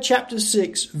Hosea chapter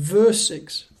 6, verse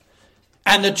 6.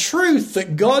 And the truth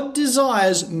that God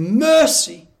desires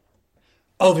mercy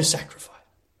over sacrifice.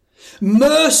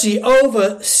 Mercy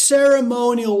over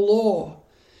ceremonial law.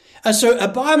 And so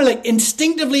Abimelech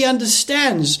instinctively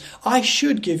understands, I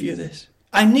should give you this.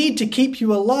 I need to keep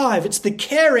you alive. It's the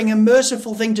caring and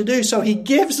merciful thing to do. So he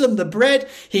gives them the bread.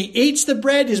 He eats the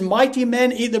bread. His mighty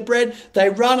men eat the bread. They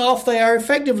run off. They are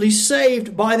effectively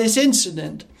saved by this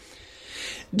incident.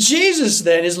 Jesus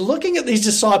then is looking at these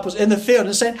disciples in the field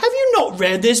and saying, have you not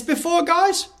read this before,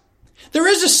 guys? There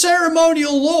is a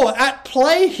ceremonial law at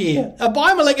play here.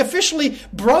 Abimelech officially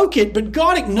broke it, but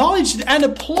God acknowledged it and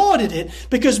applauded it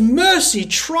because mercy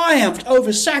triumphed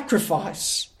over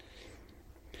sacrifice.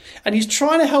 And he's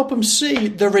trying to help them see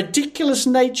the ridiculous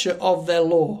nature of their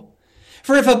law.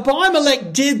 For if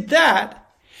Abimelech did that,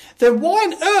 then why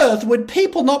on earth would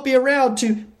people not be allowed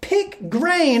to pick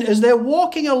grain as they're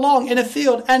walking along in a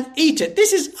field and eat it?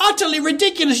 This is utterly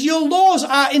ridiculous. Your laws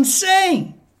are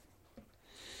insane.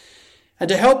 And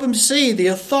to help them see the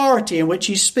authority in which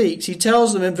he speaks, he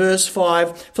tells them in verse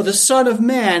 5, for the Son of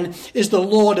Man is the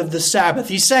Lord of the Sabbath.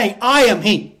 He's saying, I am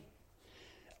he.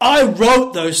 I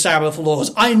wrote those Sabbath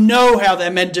laws. I know how they're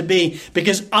meant to be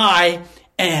because I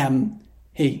am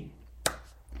he.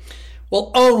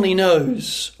 Well, only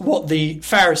knows what the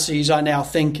Pharisees are now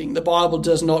thinking. The Bible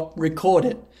does not record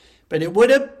it. But it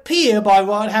would appear by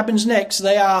what happens next,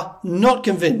 they are not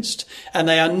convinced and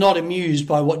they are not amused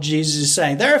by what Jesus is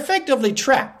saying. They're effectively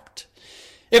trapped.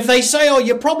 If they say, oh,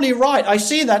 you're probably right, I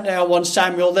see that now, 1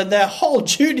 Samuel, then their whole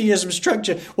Judaism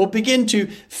structure will begin to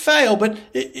fail. But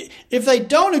if they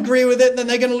don't agree with it, then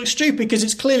they're going to look stupid because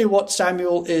it's clearly what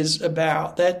Samuel is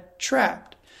about. They're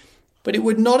trapped. But it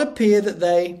would not appear that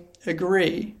they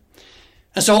agree.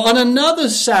 And so on another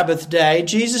Sabbath day,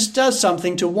 Jesus does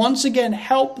something to once again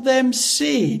help them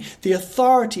see the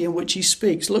authority in which he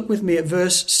speaks. Look with me at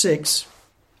verse 6.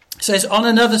 It says, on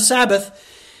another Sabbath,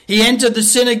 he entered the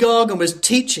synagogue and was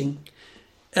teaching.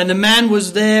 And the man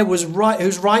was there whose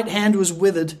right hand was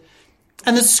withered.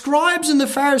 And the scribes and the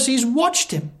Pharisees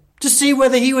watched him to see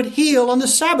whether he would heal on the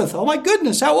Sabbath. Oh my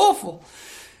goodness, how awful.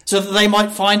 So that they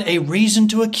might find a reason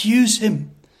to accuse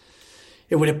him.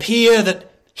 It would appear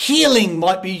that healing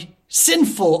might be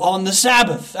sinful on the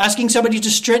Sabbath. Asking somebody to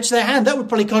stretch their hand, that would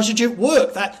probably constitute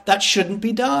work. That shouldn't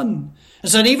be done.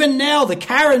 And so even now the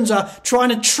Karens are trying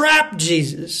to trap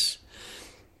Jesus.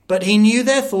 But he knew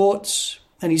their thoughts,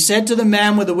 and he said to the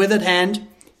man with the withered hand,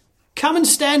 come and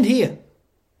stand here.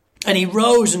 And he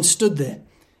rose and stood there.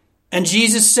 And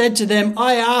Jesus said to them,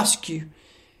 I ask you,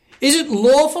 is it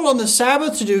lawful on the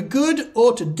Sabbath to do good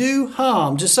or to do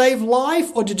harm, to save life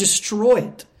or to destroy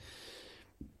it?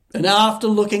 And after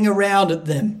looking around at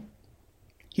them,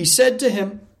 he said to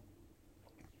him,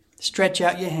 stretch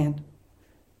out your hand.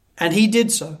 And he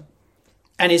did so,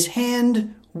 and his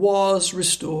hand was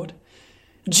restored.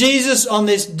 Jesus, on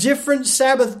this different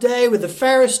Sabbath day with the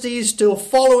Pharisees still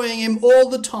following him all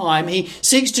the time, he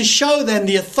seeks to show them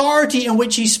the authority in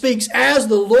which he speaks as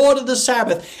the Lord of the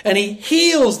Sabbath, and he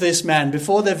heals this man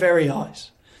before their very eyes.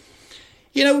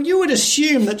 You know, you would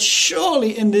assume that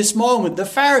surely in this moment the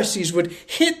Pharisees would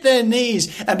hit their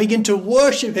knees and begin to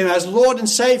worship him as Lord and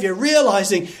Savior,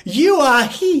 realizing you are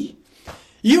he.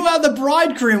 You are the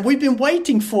bridegroom we've been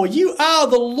waiting for. You are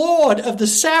the Lord of the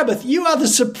Sabbath. You are the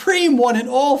supreme one in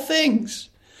all things.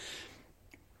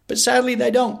 But sadly, they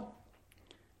don't.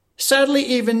 Sadly,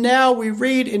 even now we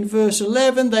read in verse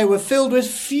 11, they were filled with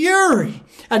fury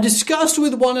and discussed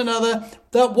with one another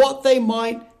that what they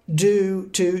might do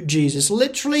to Jesus.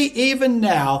 Literally, even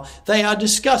now, they are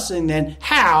discussing then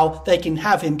how they can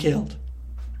have him killed.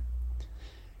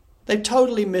 They've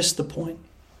totally missed the point.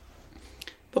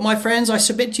 But my friends, I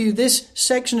submit to you, this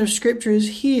section of Scripture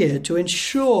is here to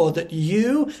ensure that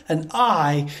you and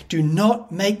I do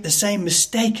not make the same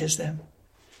mistake as them.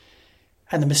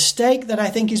 And the mistake that I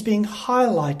think is being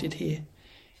highlighted here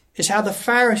is how the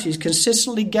Pharisees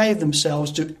consistently gave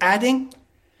themselves to adding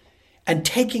and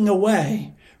taking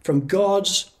away from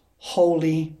God's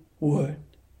holy word.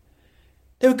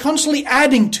 They were constantly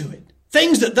adding to it,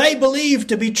 things that they believed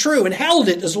to be true and held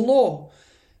it as law.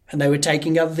 And they were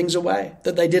taking other things away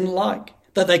that they didn't like,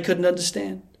 that they couldn't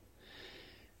understand.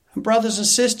 And brothers and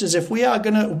sisters, if we are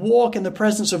going to walk in the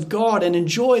presence of God and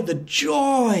enjoy the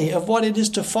joy of what it is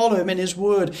to follow him in his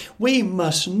word, we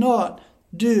must not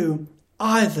do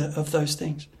either of those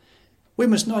things. We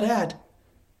must not add,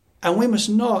 and we must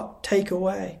not take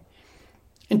away.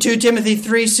 In 2 Timothy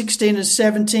 3:16 and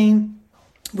 17,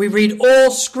 we read,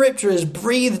 all Scripture is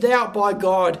breathed out by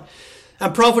God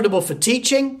and profitable for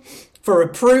teaching, for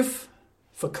reproof,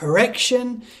 for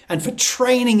correction, and for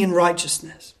training in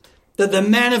righteousness, that the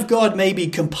man of God may be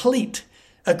complete,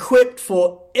 equipped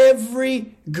for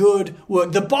every good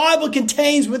work. The Bible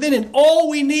contains within it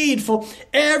all we need for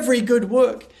every good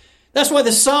work. That's why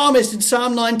the psalmist in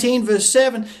Psalm 19 verse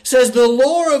 7 says, the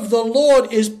law of the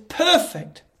Lord is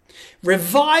perfect,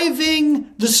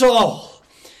 reviving the soul.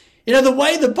 You know, the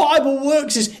way the Bible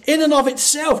works is in and of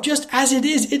itself, just as it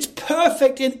is, it's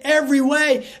perfect in every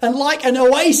way. And like an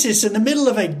oasis in the middle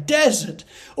of a desert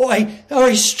or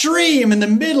a stream in the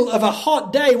middle of a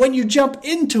hot day, when you jump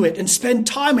into it and spend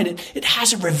time in it, it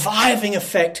has a reviving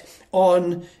effect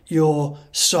on your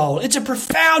soul. It's a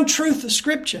profound truth of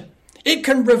Scripture. It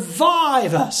can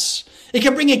revive us. It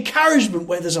can bring encouragement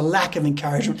where there's a lack of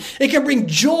encouragement. It can bring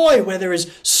joy where there is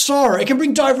sorrow. It can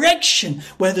bring direction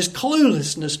where there's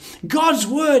cluelessness. God's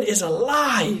word is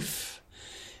alive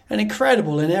and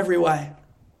incredible in every way.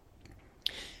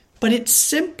 But it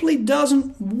simply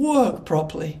doesn't work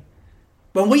properly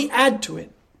when we add to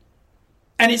it.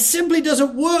 And it simply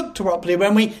doesn't work properly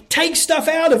when we take stuff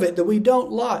out of it that we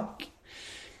don't like.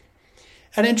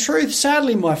 And in truth,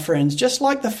 sadly, my friends, just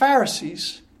like the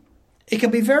Pharisees, it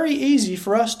can be very easy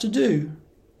for us to do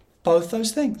both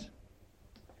those things.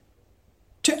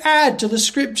 To add to the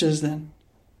Scriptures then.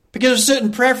 Because of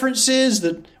certain preferences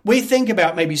that we think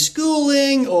about, maybe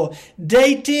schooling or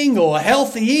dating or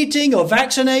healthy eating or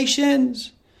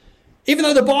vaccinations. Even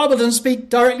though the Bible doesn't speak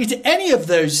directly to any of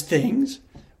those things,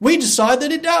 we decide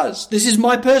that it does. This is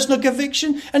my personal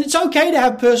conviction, and it's okay to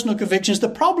have personal convictions. The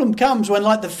problem comes when,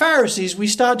 like the Pharisees, we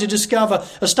start to discover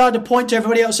or start to point to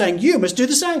everybody else saying, you must do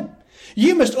the same.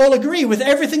 You must all agree with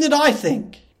everything that I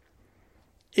think,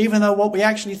 even though what we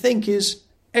actually think is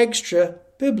extra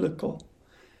biblical.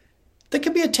 There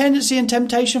can be a tendency and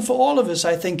temptation for all of us,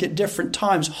 I think, at different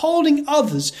times, holding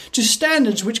others to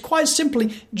standards which quite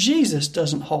simply Jesus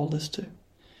doesn't hold us to.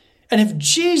 And if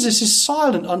Jesus is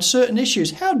silent on certain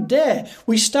issues, how dare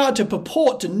we start to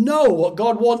purport to know what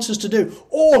God wants us to do,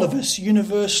 all of us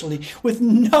universally, with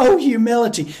no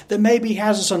humility that maybe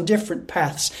has us on different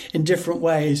paths in different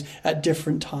ways at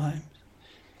different times.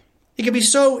 It can be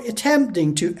so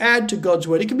tempting to add to God's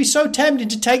word. It can be so tempting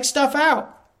to take stuff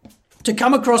out, to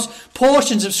come across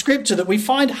portions of Scripture that we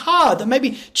find hard, that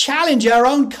maybe challenge our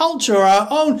own culture or our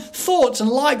own thoughts and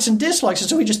likes and dislikes, and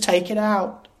so we just take it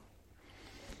out.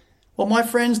 Well, my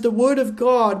friends, the Word of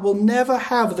God will never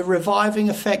have the reviving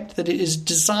effect that it is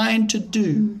designed to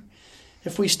do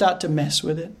if we start to mess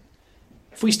with it,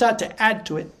 if we start to add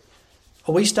to it,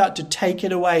 or we start to take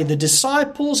it away. The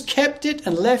disciples kept it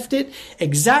and left it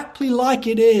exactly like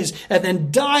it is, and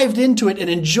then dived into it and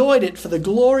enjoyed it for the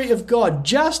glory of God,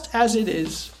 just as it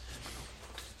is.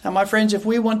 Now, my friends, if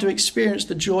we want to experience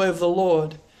the joy of the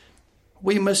Lord,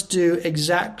 we must do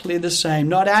exactly the same,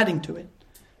 not adding to it,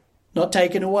 not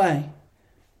taken away,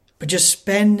 but just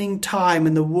spending time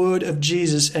in the Word of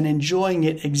Jesus and enjoying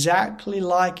it exactly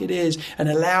like it is and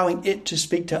allowing it to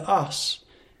speak to us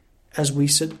as we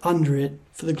sit under it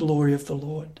for the glory of the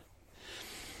Lord.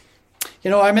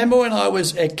 You know, I remember when I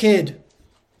was a kid,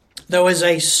 there was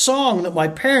a song that my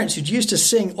parents used to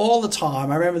sing all the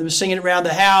time. I remember them singing it around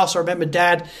the house. I remember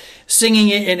Dad singing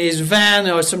it in his van.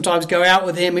 I would sometimes go out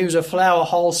with him. He was a flower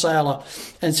wholesaler,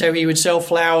 and so he would sell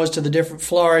flowers to the different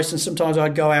florists, and sometimes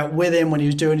I'd go out with him when he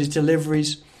was doing his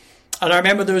deliveries. And I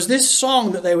remember there was this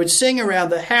song that they would sing around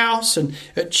the house and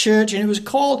at church, and it was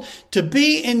called "To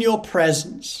Be in Your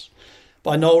Presence"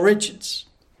 by Noel Richards.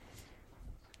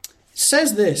 It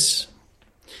says this: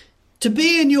 "To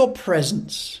be in your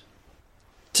presence,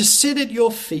 to sit at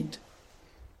your feet,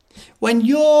 when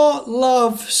your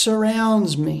love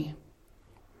surrounds me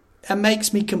and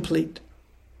makes me complete.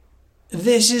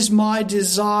 This is my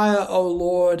desire, O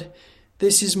Lord,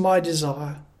 this is my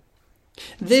desire.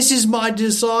 This is my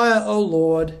desire, O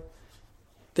Lord,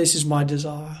 this is my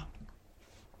desire."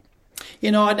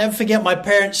 You know, I never forget my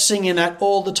parents singing that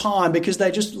all the time because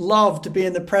they just loved to be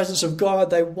in the presence of God.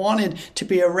 They wanted to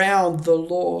be around the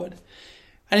Lord.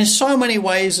 And in so many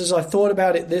ways, as I thought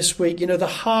about it this week, you know, the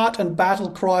heart and battle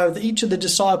cry of each of the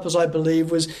disciples, I believe,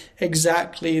 was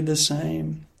exactly the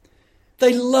same.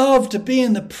 They loved to be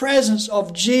in the presence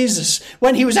of Jesus.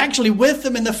 When he was actually with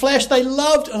them in the flesh, they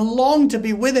loved and longed to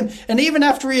be with him. And even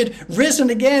after he had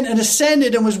risen again and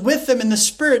ascended and was with them in the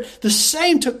Spirit, the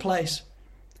same took place.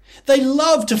 They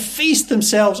loved to feast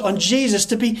themselves on Jesus,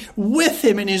 to be with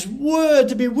him in his word,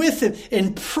 to be with him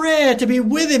in prayer, to be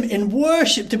with him in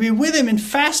worship, to be with him in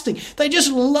fasting. They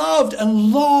just loved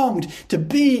and longed to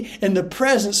be in the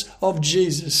presence of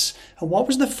Jesus. And what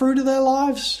was the fruit of their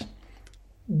lives?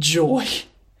 Joy.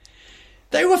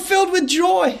 They were filled with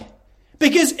joy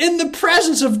because in the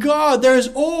presence of God, there is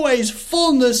always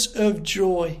fullness of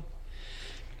joy.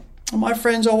 And my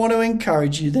friends, I want to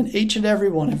encourage you, then each and every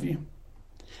one of you,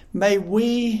 may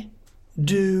we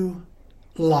do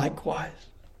likewise.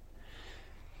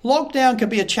 Lockdown can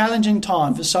be a challenging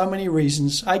time for so many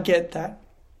reasons. I get that.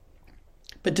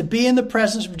 But to be in the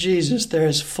presence of Jesus, there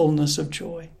is fullness of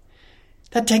joy.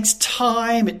 That takes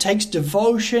time, it takes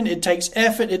devotion, it takes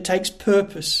effort, it takes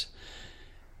purpose.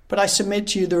 But I submit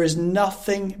to you, there is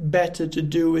nothing better to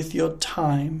do with your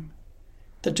time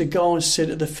than to go and sit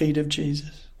at the feet of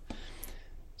Jesus.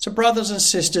 So brothers and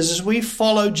sisters, as we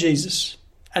follow Jesus,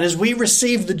 and as we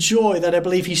receive the joy that I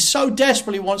believe he so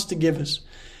desperately wants to give us,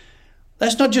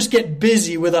 let's not just get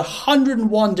busy with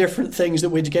 101 different things that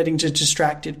we're getting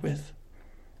distracted with.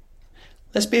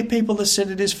 Let's be a people that sit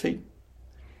at his feet.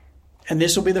 And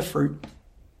this will be the fruit.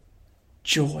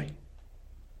 Joy.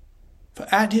 For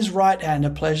at his right hand are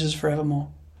pleasures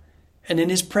forevermore. And in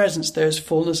his presence there is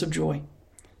fullness of joy.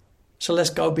 So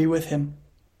let's go be with him.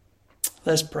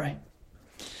 Let's pray.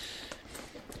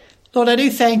 Lord, I do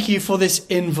thank you for this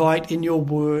invite in your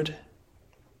word.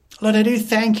 Lord, I do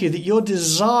thank you that your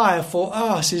desire for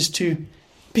us is to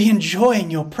be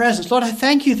enjoying your presence. Lord, I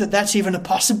thank you that that's even a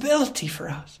possibility for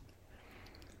us.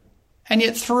 And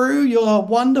yet through your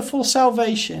wonderful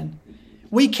salvation,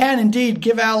 we can indeed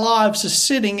give our lives to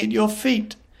sitting at your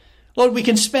feet. Lord, we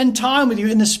can spend time with you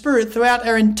in the Spirit throughout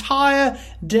our entire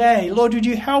day. Lord, would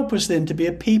you help us then to be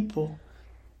a people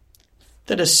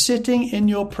that are sitting in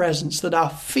your presence, that are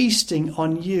feasting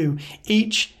on you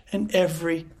each and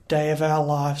every day of our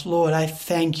lives. Lord, I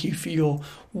thank you for your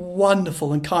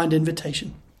wonderful and kind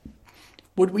invitation.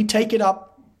 Would we take it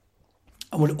up,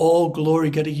 and would all glory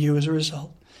go to you as a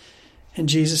result? In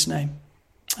Jesus' name,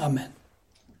 amen.